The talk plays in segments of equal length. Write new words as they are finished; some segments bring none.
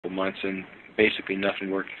months, and basically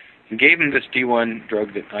nothing worked. And gave him this D1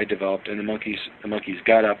 drug that I developed, and the monkeys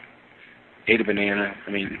got up, ate a banana,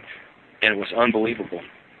 and it was unbelievable.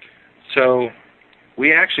 So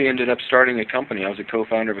we actually ended up starting a company. I was a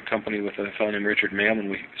co-founder of a company with a fellow named Richard Mann, and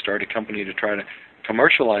we started a company to try to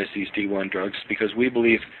commercialize these D1 drugs because we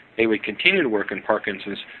believe they would continue to work in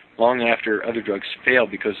Parkinson's long after other drugs fail,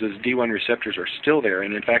 because those D1 receptors are still there,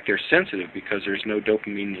 and in fact they're sensitive because there's no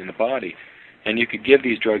dopamine in the body. And you could give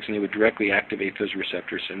these drugs and they would directly activate those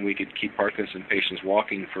receptors, and we could keep Parkinson's patients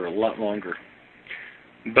walking for a lot longer.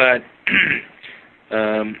 But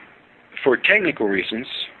for technical reasons,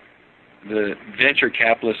 the venture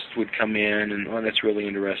capitalists would come in and, oh, that's really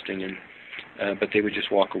interesting, and but they would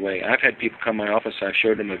just walk away. I've had people come to my office. I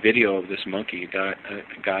showed them a video of this monkey. A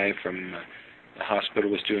guy from the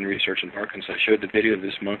hospital was doing research in Parkinson's. I showed the video of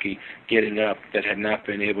this monkey getting up that had not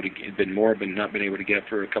been able to, had been morbid, not been able to get up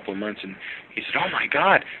for a couple of months, and he said, "Oh my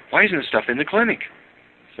God, why isn't this stuff in the clinic?"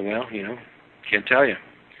 So, well, can't tell you.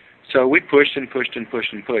 So we pushed and pushed and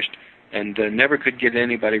pushed and pushed, and never could get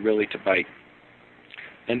anybody really to bite.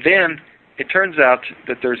 And then it turns out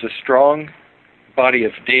that there's a strong body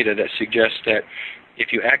of data that suggests that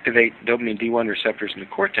if you activate dopamine D1 receptors in the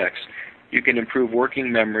cortex, you can improve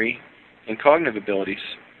working memory and cognitive abilities.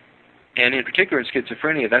 And in particular in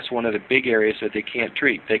schizophrenia, that's one of the big areas that they can't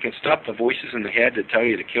treat. They can stop the voices in the head that tell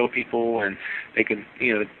you to kill people, and they can,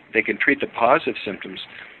 they can treat the positive symptoms.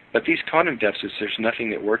 But these cognitive deficits, there's nothing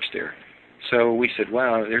that works there. So we said,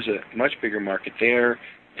 wow, there's a much bigger market there,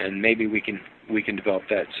 and maybe we can develop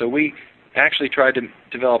that. So we actually tried to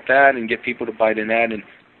develop that and get people to bite in that, and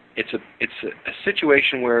it's a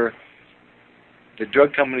situation where the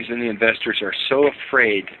drug companies and the investors are so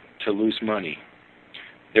afraid to lose money.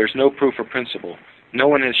 There's no proof of principle. No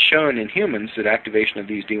one has shown in humans that activation of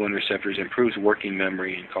these D1 receptors improves working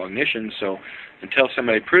memory and cognition, so until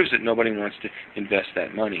somebody proves it, nobody wants to invest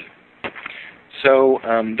that money. So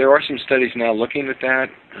there are some studies now looking at that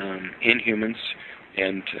in humans,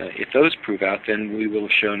 and if those prove out, then we will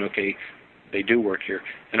have shown, okay, they do work here.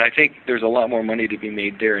 And I think there's a lot more money to be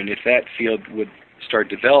made there, and if that field would start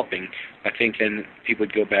developing, I think then people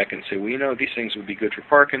would go back and say, well, these things would be good for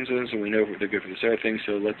Parkinson's, and we know they're good for this other thing,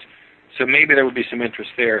 so maybe there would be some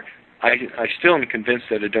interest there. I still am convinced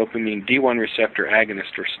that a dopamine D1 receptor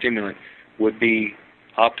agonist or stimulant would be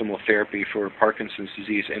optimal therapy for Parkinson's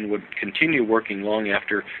disease and would continue working long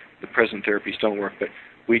after the present therapies don't work, but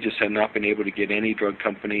we just have not been able to get any drug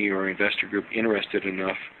company or investor group interested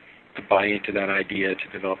enough to buy into that idea to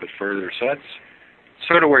develop it further. So that's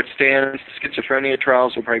sort of where it stands. The schizophrenia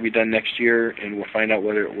trials will probably be done next year, and we'll find out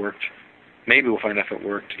whether it worked. Maybe we'll find out if it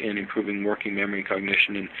worked in improving working memory and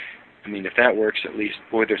cognition. And if that works, at least,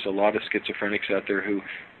 boy, there's a lot of schizophrenics out there who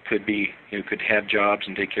could be, could have jobs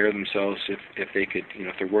and take care of themselves if they could,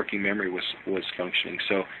 if their working memory was functioning.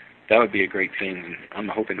 So that would be a great thing, and I'm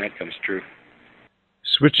hoping that comes true.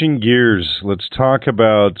 Switching gears, let's talk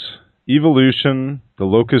about evolution, the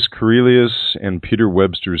locus coeruleus, and Peter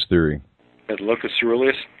Webster's theory. The locus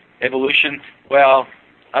coeruleus, evolution, well,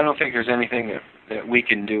 I don't think there's anything that we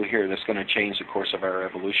can do here that's going to change the course of our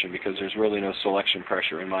evolution, because there's really no selection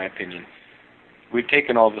pressure, in my opinion. We've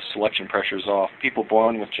taken all the selection pressures off. People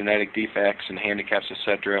born with genetic defects and handicaps,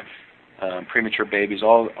 etc., premature babies,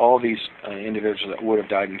 all these individuals that would have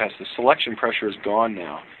died in the past, the selection pressure is gone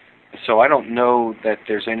now. So I don't know that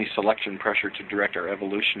there's any selection pressure to direct our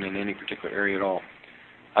evolution in any particular area at all.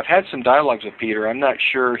 I've had some dialogues with Peter. I'm not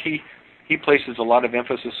sure. He places a lot of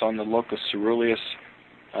emphasis on the locus coeruleus,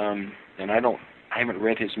 and I haven't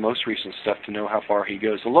read his most recent stuff to know how far he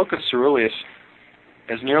goes. The locus coeruleus,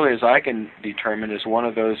 as nearly as I can determine, is one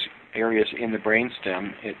of those areas in the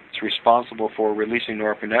brainstem. It's responsible for releasing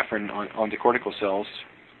norepinephrine on the cortical cells.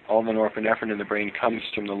 All the norepinephrine in the brain comes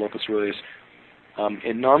from the locus coeruleus.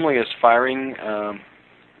 It normally is firing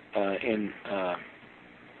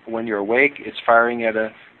when you're awake. It's firing at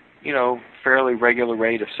a fairly regular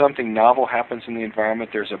rate. If something novel happens in the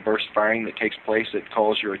environment, there's a burst firing that takes place that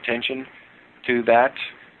calls your attention to that.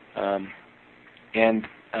 And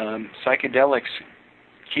psychedelics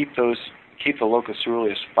keep the locus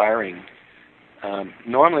coeruleus firing.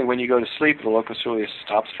 Normally, when you go to sleep, the locus coeruleus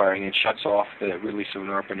stops firing and shuts off the release of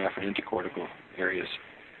norepinephrine into cortical areas.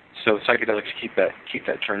 So psychedelics keep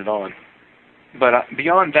that turned on. But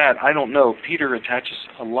beyond that, I don't know. Peter attaches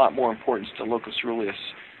a lot more importance to locus coeruleus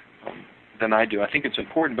than I do. I think it's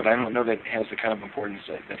important, but I don't know that it has the kind of importance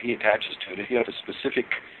that he attaches to it. If you have a specific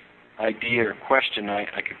idea or question, I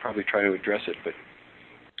could probably try to address it. But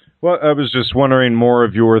Well, I was just wondering more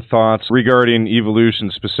of your thoughts regarding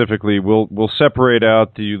evolution specifically. We'll separate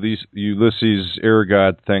out the Ulysses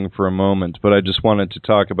ergot thing for a moment, but I just wanted to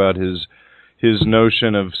talk about his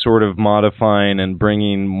notion of sort of modifying and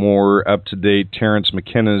bringing more up-to-date Terence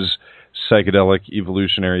McKenna's psychedelic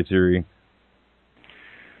evolutionary theory.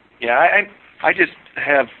 Yeah, I just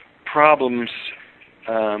have problems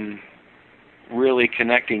really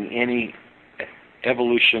connecting any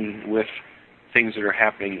evolution with things that are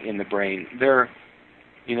happening in the brain.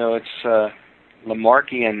 It's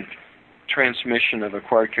Lamarckian transmission of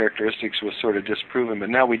acquired characteristics was sort of disproven, but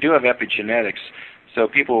now we do have epigenetics, so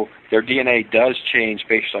their DNA does change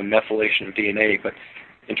based on methylation of DNA, but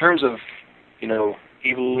in terms of,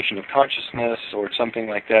 evolution of consciousness or something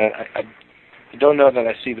like that, I don't know that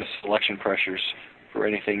I see the selection pressures for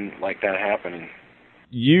anything like that happening.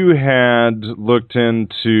 You had looked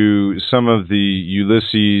into some of the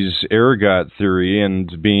Ulysses ergot theory,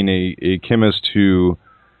 and being a chemist who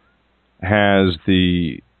has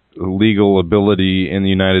the legal ability in the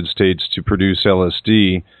United States to produce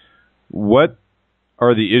LSD, what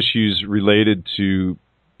are the issues related to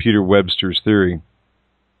Peter Webster's theory?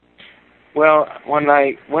 Well, when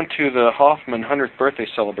I went to the Hoffman 100th birthday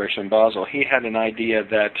celebration in Basel, he had an idea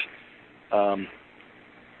that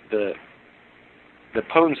the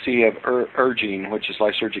potency of ergine, which is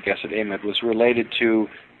lysergic acid amide, was related to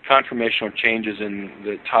conformational changes in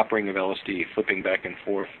the top ring of LSD, flipping back and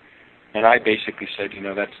forth. And I basically said,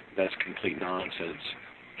 that's complete nonsense.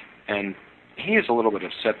 And he is a little bit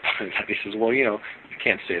upset by that. He says, well, you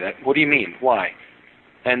can't say that. What do you mean? Why?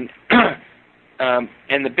 And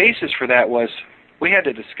and the basis for that was, we had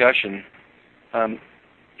a discussion.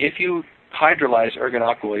 If you hydrolyze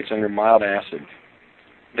ergonoculoids under mild acid,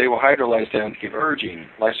 they will hydrolyze down to give ergine,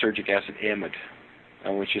 lysergic acid amide,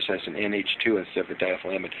 which just has an NH2 instead of a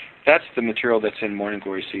diethylamide. That's the material that's in morning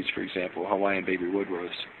glory seeds, for example, Hawaiian baby wood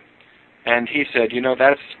rose. And he said,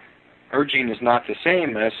 ergine is not the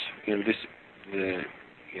same as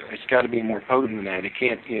it's got to be more potent than that. It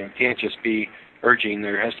can't just be ergine.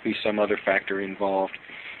 There has to be some other factor involved.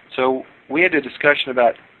 So we had a discussion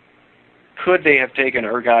about, could they have taken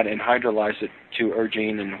ergot and hydrolyzed it to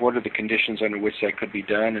ergine, and what are the conditions under which that could be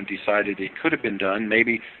done, and decided it could have been done.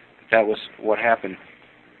 Maybe that was what happened.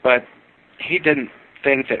 But he didn't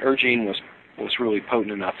think that ergine was really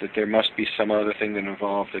potent enough, that there must be some other thing that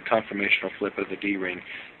involved the conformational flip of the D ring.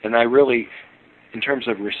 And I really, in terms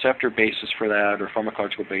of receptor basis for that or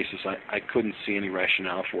pharmacological basis, I couldn't see any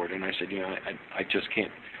rationale for it. And I said, I just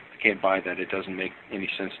can't buy that. It doesn't make any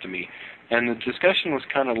sense to me. And the discussion was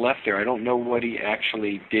kind of left there. I don't know what he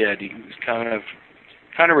actually did. He was kind of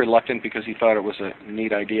reluctant because he thought it was a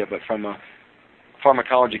neat idea, but from a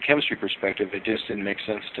pharmacology chemistry perspective, it just didn't make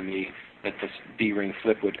sense to me that this D-ring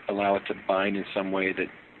flip would allow it to bind in some way that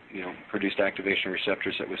produced activation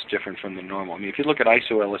receptors that was different from the normal. I mean, if you look at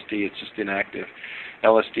iso-LSD, it's just inactive.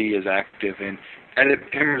 LSD is active, and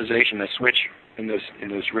aromatization, the switch in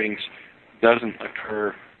those rings doesn't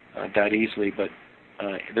occur that easily, but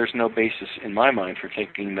there's no basis in my mind for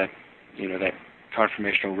thinking that that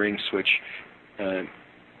conformational ring switch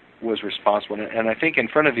was responsible. And I think in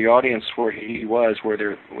front of the audience where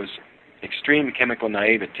there was extreme chemical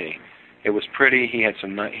naivete. It was pretty. He had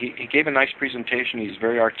he gave a nice presentation. He's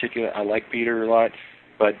very articulate. I like Peter a lot,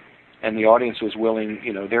 and the audience was willing.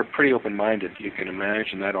 They're pretty open-minded. You can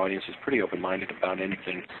imagine that audience is pretty open-minded about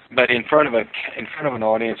anything. But in front of an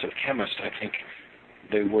audience of chemists, I think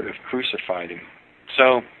they would have crucified him.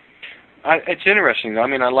 So it's interesting. I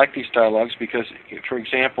mean, I like these dialogues because, for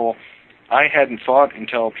example, I hadn't thought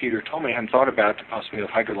until Peter told me, I hadn't thought about the possibility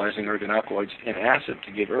of hydrolyzing ergonoculoids in acid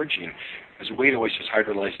to give ergine. Because we'd always just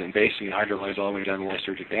hydrolyze it in base, and you hydrolyze all the way down to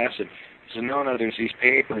lysergic acid. So no, there's these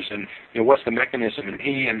papers, and what's the mechanism? And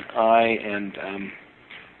he and I and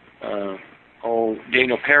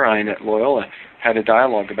Daniel Perrine at Loyola had a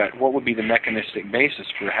dialogue about what would be the mechanistic basis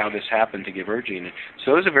for how this happened to give ergine.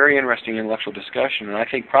 So it was a very interesting intellectual discussion, and I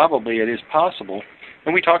think probably it is possible.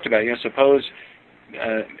 And we talked about, suppose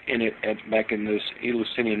back in those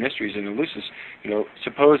Eleusinian mysteries in Eleusis,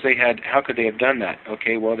 suppose how could they have done that?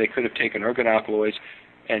 Okay, well, they could have taken ergonoculoids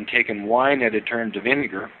and taken wine that had turned to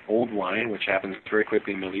vinegar, old wine, which happens very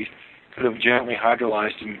quickly in the Middle East, could have gently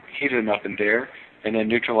hydrolyzed them, heated them up in there, and then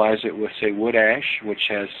neutralized it with, say, wood ash, which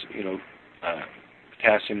has,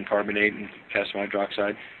 potassium carbonate and potassium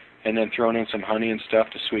hydroxide, and then thrown in some honey and stuff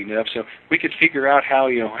to sweeten it up. So we could figure out how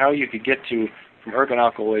you could get from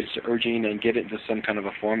ergonoculoids to ergine and get it into some kind of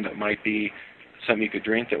a form that might be something you could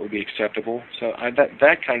drink that would be acceptable. So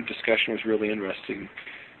that kind of discussion was really interesting.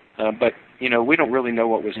 But, we don't really know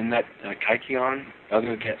what was in that kykeon,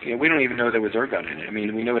 other than, we don't even know there was ergot in it. I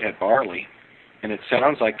mean, we know it had barley, and it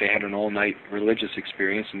sounds like they had an all-night religious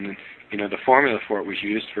experience, and the formula for it was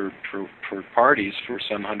used for parties for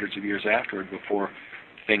some hundreds of years afterward before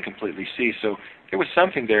the thing completely ceased. So there was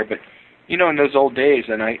something there, but, in those old days,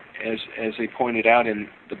 and as they pointed out in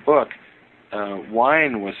the book,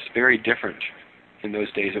 wine was very different in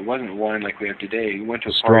those days. It wasn't wine like we have today. You went to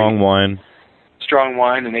a strong party, wine. Strong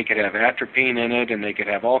wine, and they could have atropine in it, and they could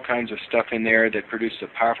have all kinds of stuff in there that produced a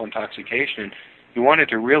powerful intoxication. And you wanted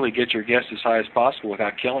to really get your guests as high as possible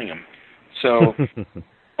without killing them. So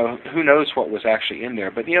who knows what was actually in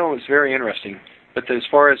there. But, it was very interesting. But as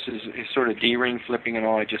far as his sort of D-ring flipping and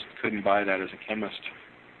all, I just couldn't buy that as a chemist.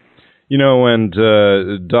 And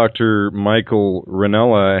Dr. Michael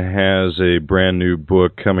Ranella has a brand new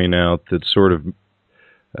book coming out that sort of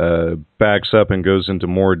backs up and goes into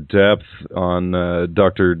more depth on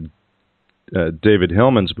Dr. David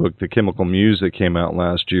Hillman's book, The Chemical Muse, that came out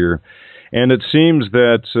last year. And it seems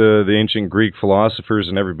that the ancient Greek philosophers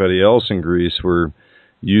and everybody else in Greece were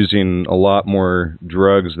using a lot more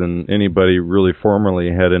drugs than anybody really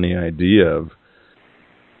formerly had any idea of.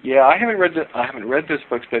 Yeah, I haven't read those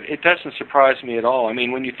books, but it doesn't surprise me at all. I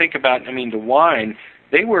mean, when you think about, the wine,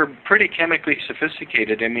 they were pretty chemically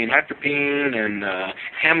sophisticated. I mean, atropine and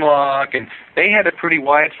hemlock, and they had a pretty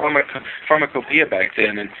wide pharmacopoeia back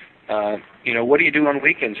then. And what do you do on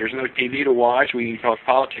weekends? There's no TV to watch. We can talk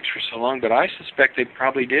politics for so long, but I suspect they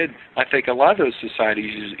probably did. I think a lot of those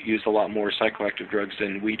societies used a lot more psychoactive drugs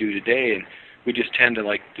than we do today, and we just tend to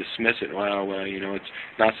dismiss it. Well, it's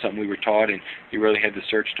not something we were taught, and you really had to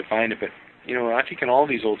search to find it. But I think in all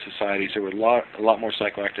these old societies there were a lot more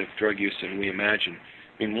psychoactive drug use than we imagine.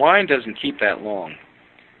 I mean, wine doesn't keep that long.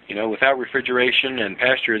 Without refrigeration and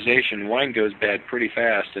pasteurization, wine goes bad pretty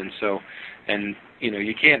fast, and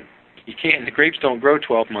you can't. The grapes don't grow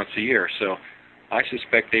 12 months a year, so I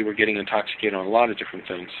suspect they were getting intoxicated on a lot of different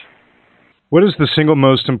things. What is the single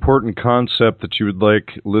most important concept that you would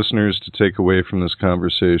like listeners to take away from this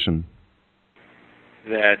conversation?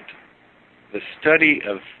 That the study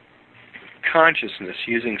of consciousness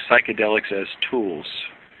using psychedelics as tools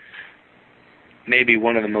may be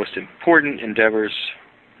one of the most important endeavors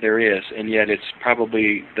there is, and yet it's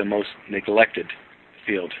probably the most neglected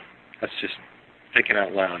field. That's just thinking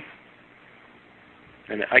out loud.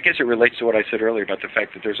 And I guess it relates to what I said earlier about the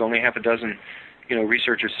fact that there's only half a dozen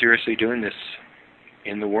researchers seriously doing this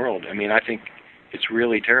in the world. I mean, I think it's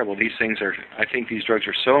really terrible. I think these drugs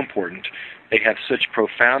are so important. They have such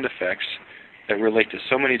profound effects that relate to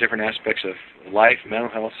so many different aspects of life, mental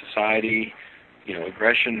health, society,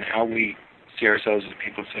 aggression, how we see ourselves as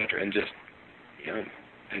people, etc. And just,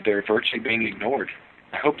 they're virtually being ignored.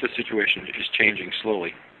 I hope the situation is changing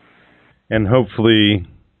slowly. And hopefully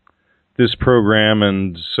this program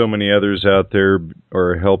and so many others out there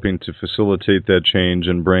are helping to facilitate that change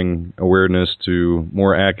and bring awareness to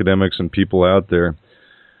more academics and people out there.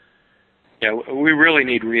 Yeah, we really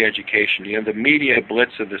need re-education. The media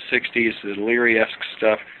blitz of the 60s, the Leary-esque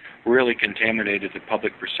stuff, really contaminated the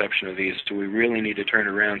public perception of these. So we really need to turn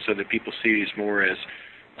around so that people see these more as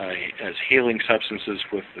healing substances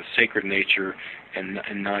with the sacred nature, and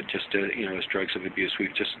not just as drugs of abuse.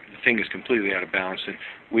 The thing is completely out of balance, and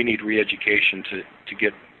we need re-education to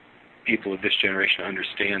get people of this generation to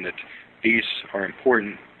understand that these are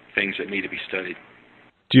important things that need to be studied.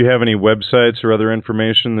 Do you have any websites or other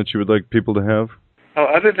information that you would like people to have? Oh,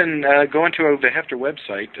 other than going to the Heffter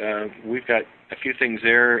website, we've got a few things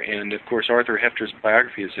there, and of course Arthur Heffter's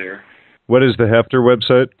biography is there. What is the Heffter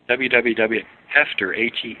website? www.heffter,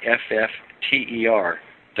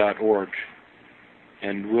 HEFFTER.org.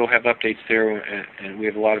 And we'll have updates there, and we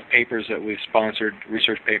have a lot of papers that we've sponsored.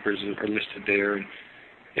 Research papers are listed there, and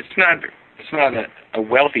it's not a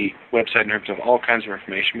wealthy website in terms of all kinds of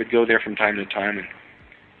information, but go there from time to time and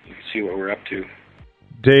you can see what we're up to.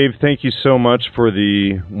 Dave, thank you so much for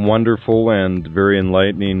the wonderful and very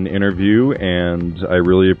enlightening interview, and I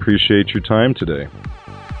really appreciate your time today.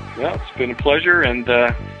 Well, it's been a pleasure, and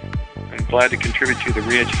I'm glad to contribute to the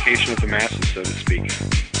re-education of the masses, so to speak.